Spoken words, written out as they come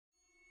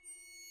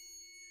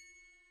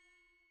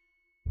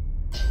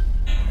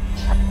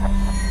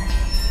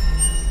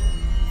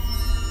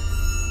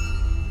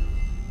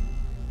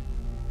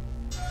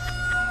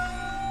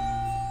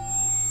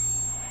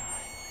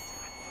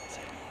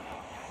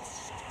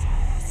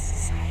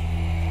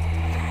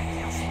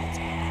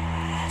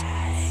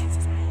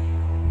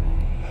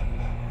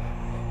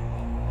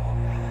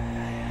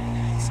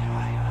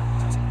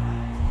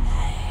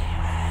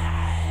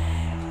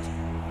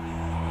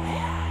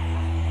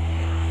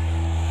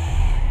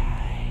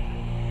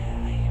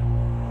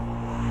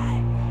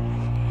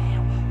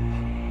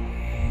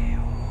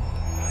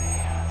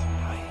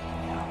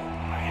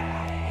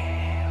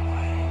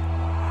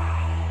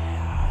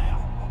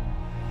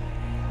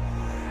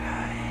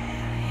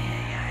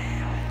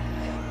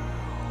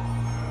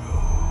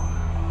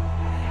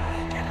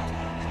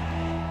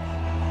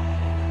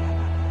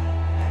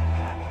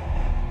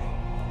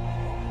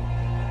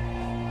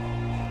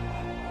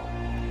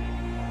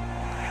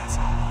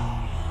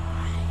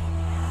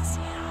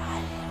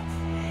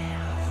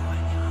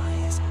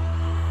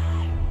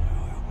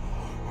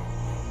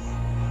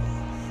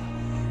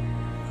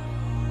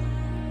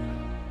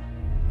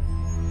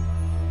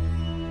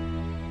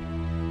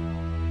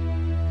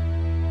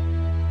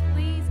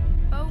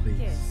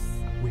Focus.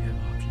 We have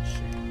options,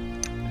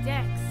 Shay.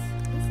 Dex,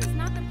 this is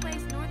not the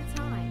place nor the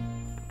time.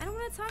 I don't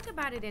want to talk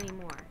about it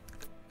anymore.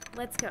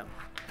 Let's go.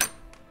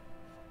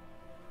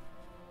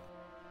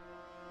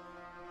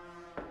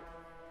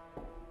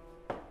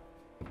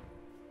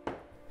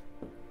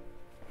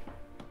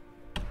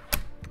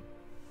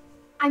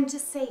 I'm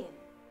just saying.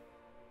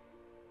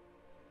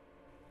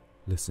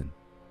 Listen,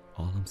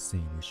 all I'm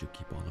saying, we should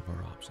keep all of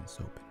our options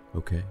open,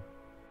 okay?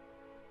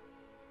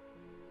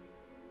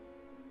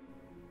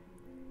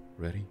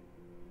 Ready?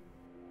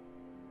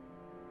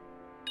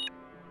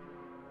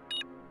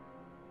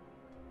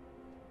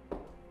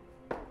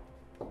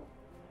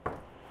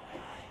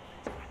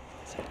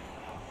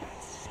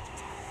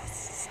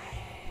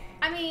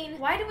 I mean,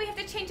 why do we have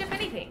to change up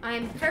anything?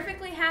 I'm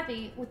perfectly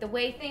happy with the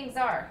way things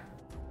are.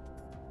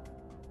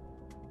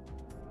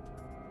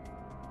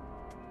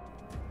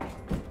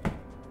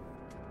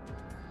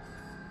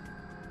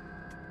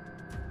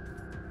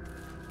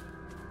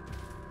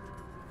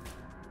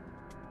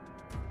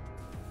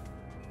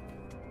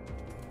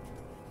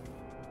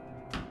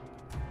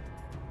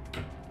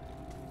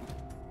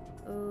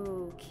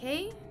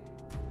 Okay.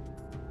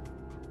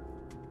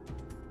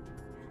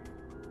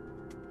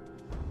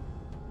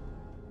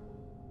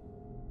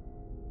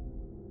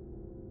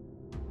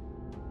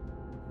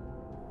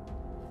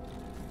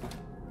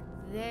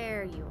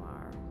 There you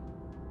are.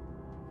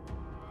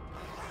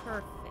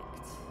 Perfect.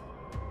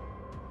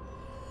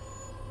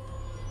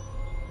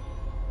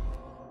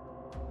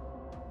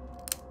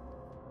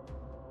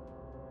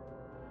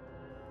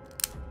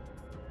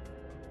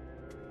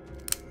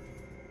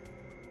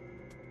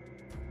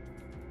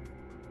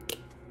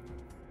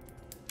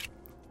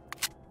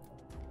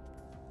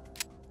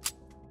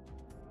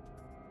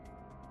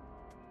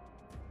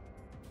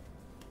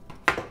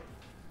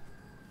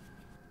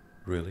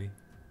 Really?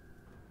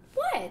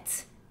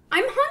 What?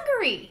 I'm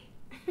hungry.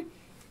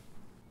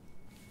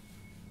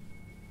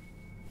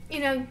 You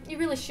know, you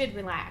really should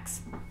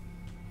relax.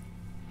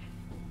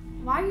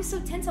 Why are you so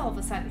tense all of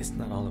a sudden? It's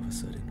not all of a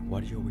sudden. Why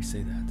do you always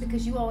say that?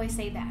 Because you always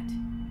say that.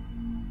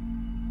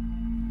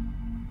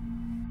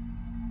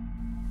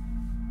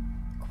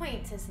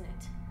 Quaint, isn't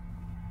it?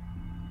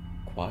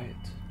 Quiet.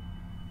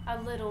 A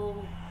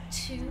little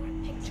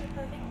too picture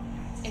perfect,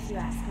 if you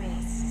ask me.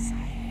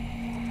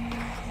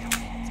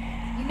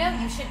 You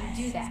know you shouldn't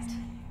do that.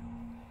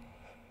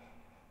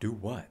 Do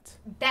what?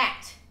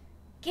 That.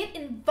 Get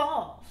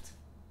involved.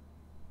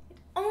 It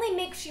only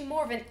makes you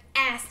more of an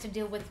ass to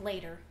deal with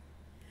later.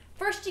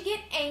 First you get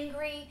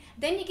angry,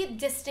 then you get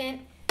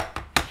distant.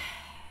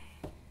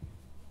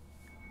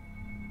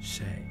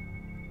 Shay,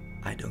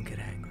 I don't get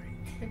angry.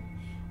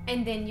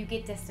 And then you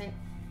get distant.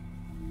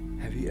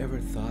 Have you ever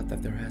thought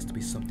that there has to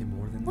be something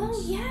more than Well,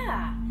 this?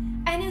 yeah.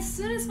 And as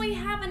soon as we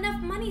have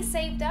enough money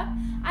saved up,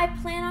 I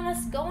plan on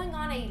us going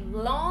on a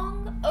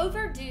long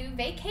overdue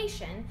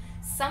vacation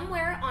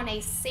somewhere on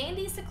a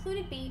sandy,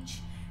 secluded beach,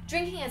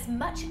 drinking as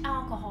much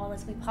alcohol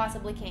as we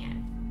possibly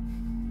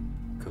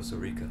can. Costa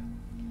Rica.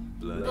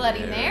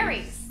 Bloody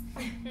Marys.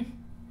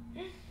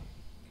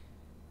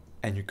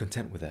 And you're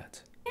content with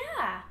that?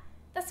 Yeah,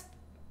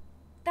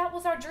 that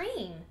was our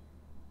dream.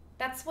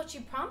 That's what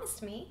you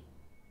promised me.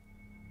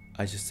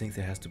 I just think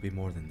there has to be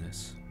more than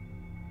this.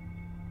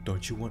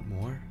 Don't you want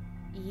more?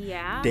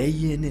 Yeah. Day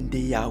in and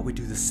day out, we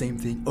do the same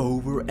thing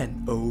over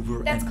and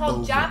over That's and called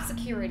over. job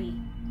security.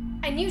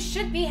 And you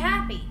should be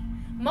happy.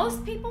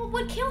 Most people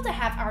would kill to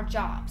have our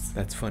jobs.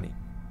 That's funny.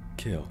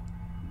 Kill.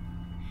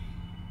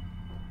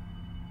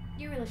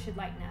 You really should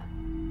lighten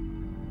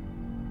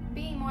up.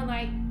 Be more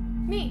like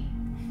me.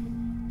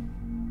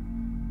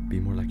 Be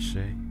more like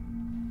Shay.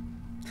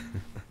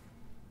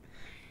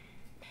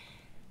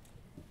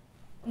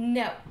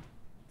 No.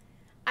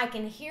 I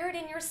can hear it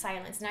in your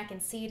silence and I can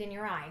see it in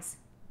your eyes.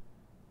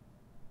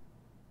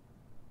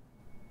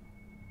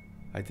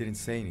 I didn't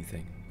say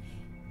anything.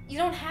 You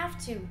don't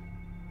have to.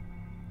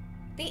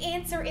 The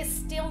answer is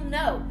still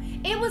no.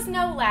 It was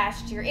no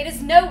last year, it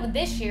is no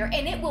this year,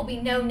 and it will be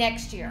no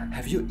next year.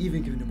 Have you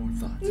even given it more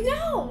thought?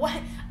 No,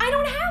 I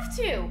don't have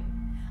to.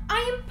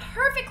 I am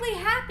perfectly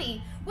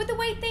happy with the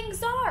way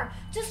things are.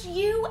 Just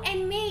you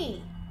and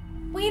me.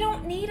 We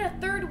don't need a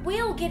third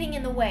wheel getting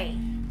in the way.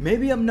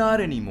 Maybe I'm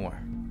not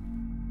anymore.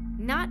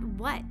 Not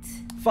what?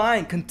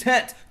 Fine,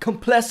 content,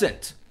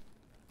 complacent.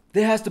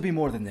 There has to be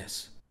more than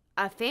this.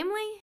 A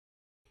family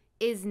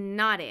is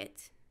not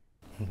it.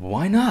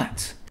 Why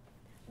not?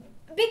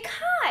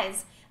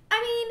 Because,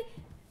 I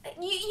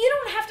mean, you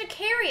don't have to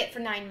carry it for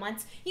 9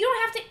 months. You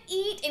don't have to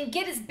eat and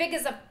get as big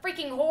as a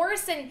freaking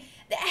horse and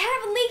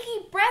have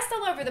leaky breasts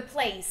all over the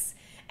place.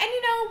 And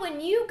you know, when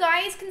you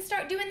guys can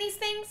start doing these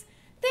things,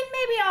 then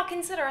maybe I'll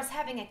consider us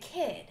having a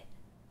kid.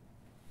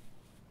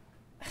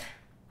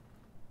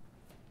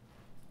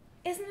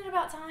 Isn't it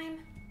about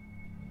time?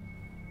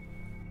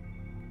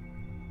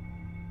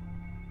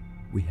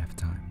 We have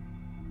time.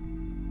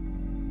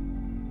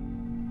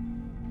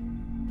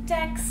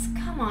 Dex,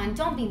 come on,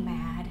 don't be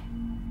mad.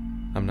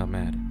 I'm not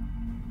mad.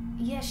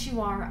 Yes,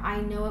 you are. I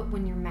know it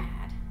when you're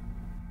mad.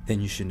 Then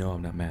you should know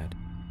I'm not mad.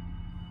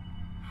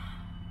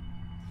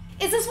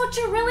 Is this what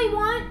you really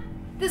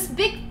want? This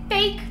big,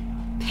 fake,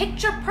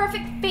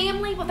 picture-perfect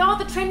family with all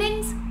the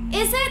trimmings?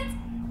 Is it?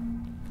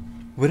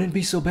 Wouldn't it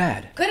be so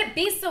bad? Could it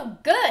be so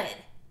good?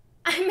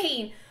 I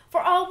mean,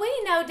 for all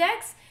we know,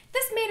 Dex,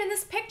 this man in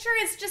this picture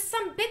is just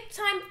some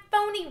big-time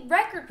phony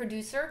record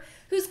producer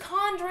who's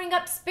conjuring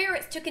up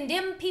spirits to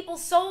condemn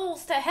people's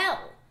souls to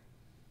hell.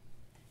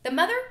 The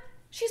mother,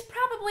 she's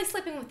probably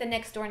sleeping with the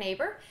next-door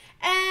neighbor.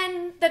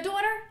 And the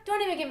daughter,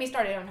 don't even get me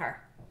started on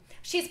her.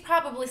 She's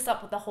probably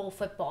slept with the whole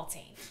football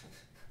team.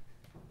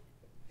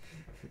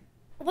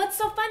 What's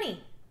so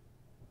funny?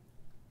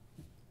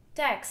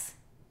 Dex,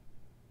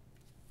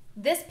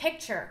 this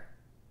picture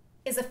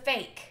is a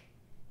fake.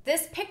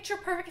 This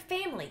picture-perfect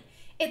family,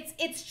 it's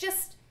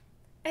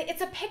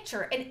a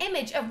picture, an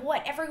image of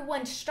what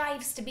everyone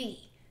strives to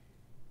be.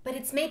 But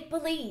it's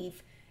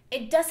make-believe.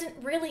 It doesn't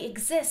really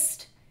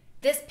exist.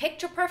 This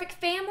picture-perfect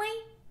family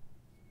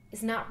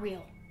is not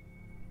real.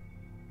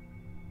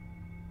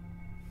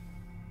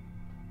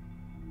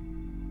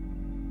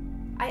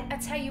 I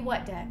tell you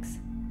what, Dex.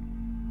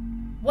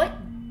 What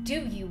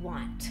do you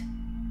want?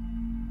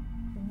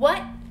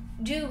 What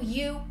do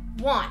you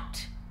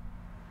want?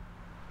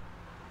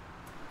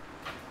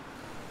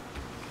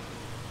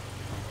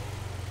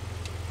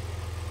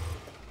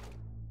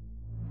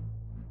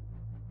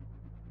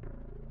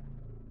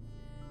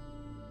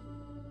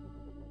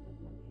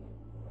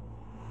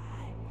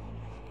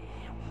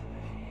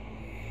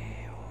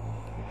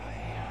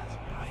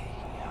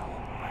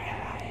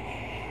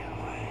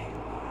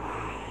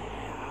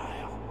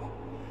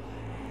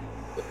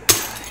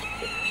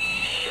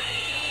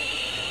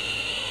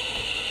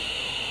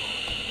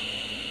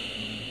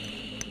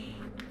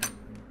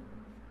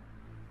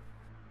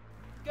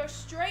 Go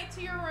straight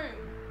to your room.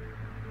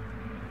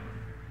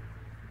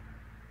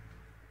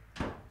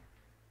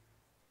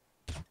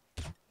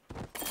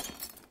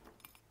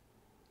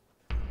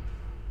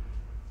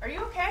 Are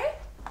you okay?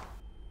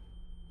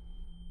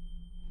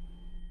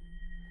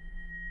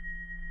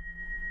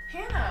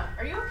 Hannah,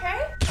 are you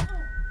okay?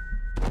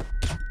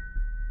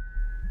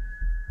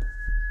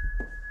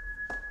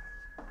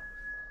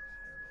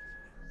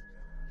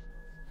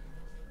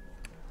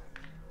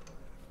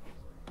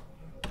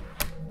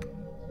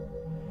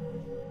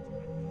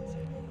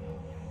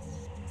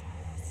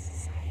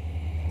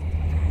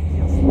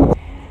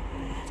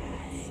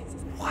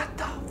 What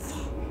the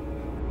fuck?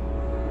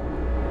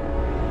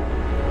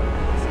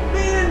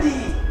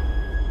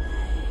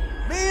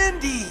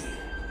 Mandy!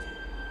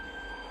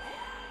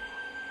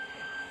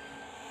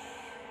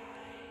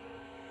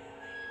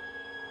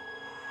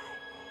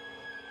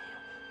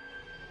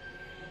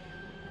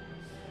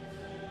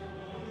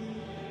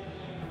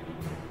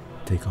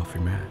 Take off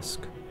your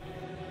mask.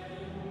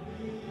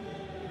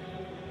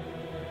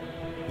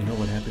 You know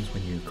what happens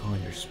when you call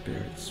on your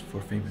spirits for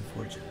fame and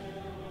fortune?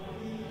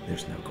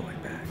 There's no going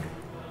back.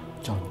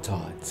 John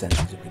Todd sends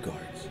his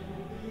regards.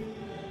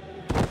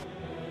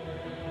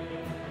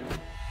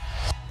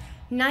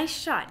 Nice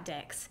shot,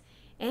 Dex.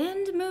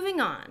 And moving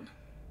on.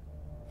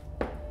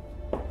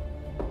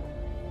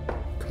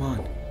 Come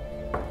on.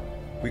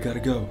 We gotta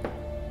go.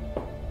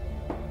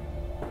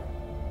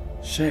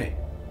 Shay.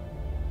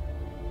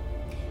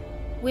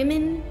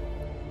 Women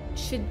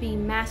should be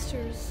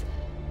masters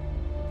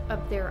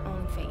of their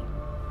own fate.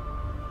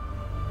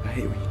 I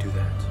hate when you do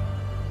that.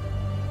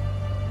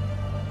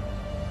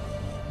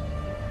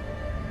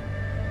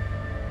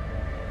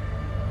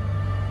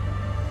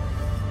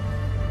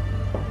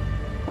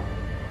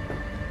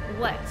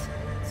 What?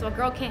 So a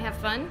girl can't have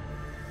fun?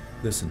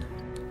 Listen,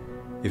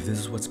 if this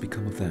is what's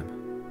become of them,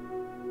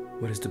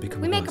 what is to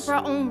become We of make us?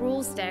 up our own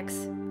rules, Dex.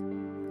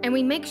 And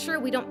we make sure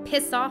we don't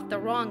piss off the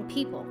wrong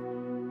people.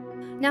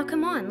 Now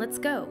come on, let's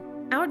go.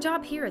 Our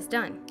job here is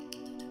done.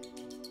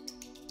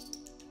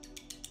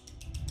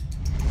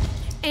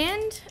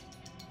 And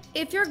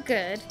if you're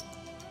good,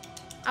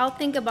 I'll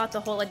think about the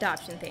whole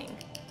adoption thing.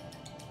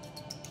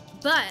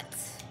 But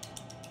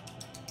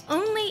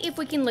only if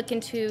we can look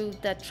into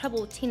the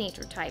troubled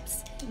teenager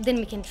types, then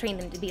we can train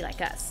them to be like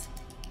us.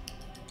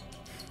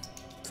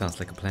 Sounds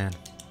like a plan.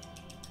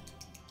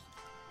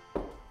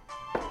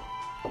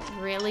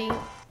 Really?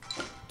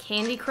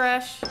 Candy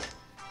Crush?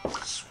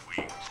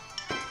 Sweet.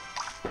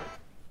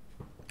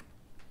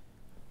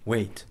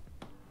 Wait.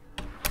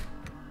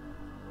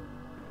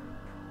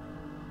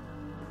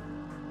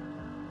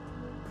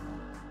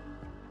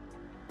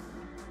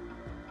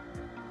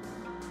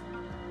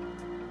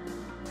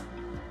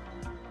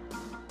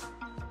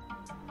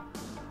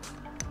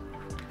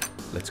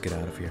 Let's get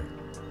out of here.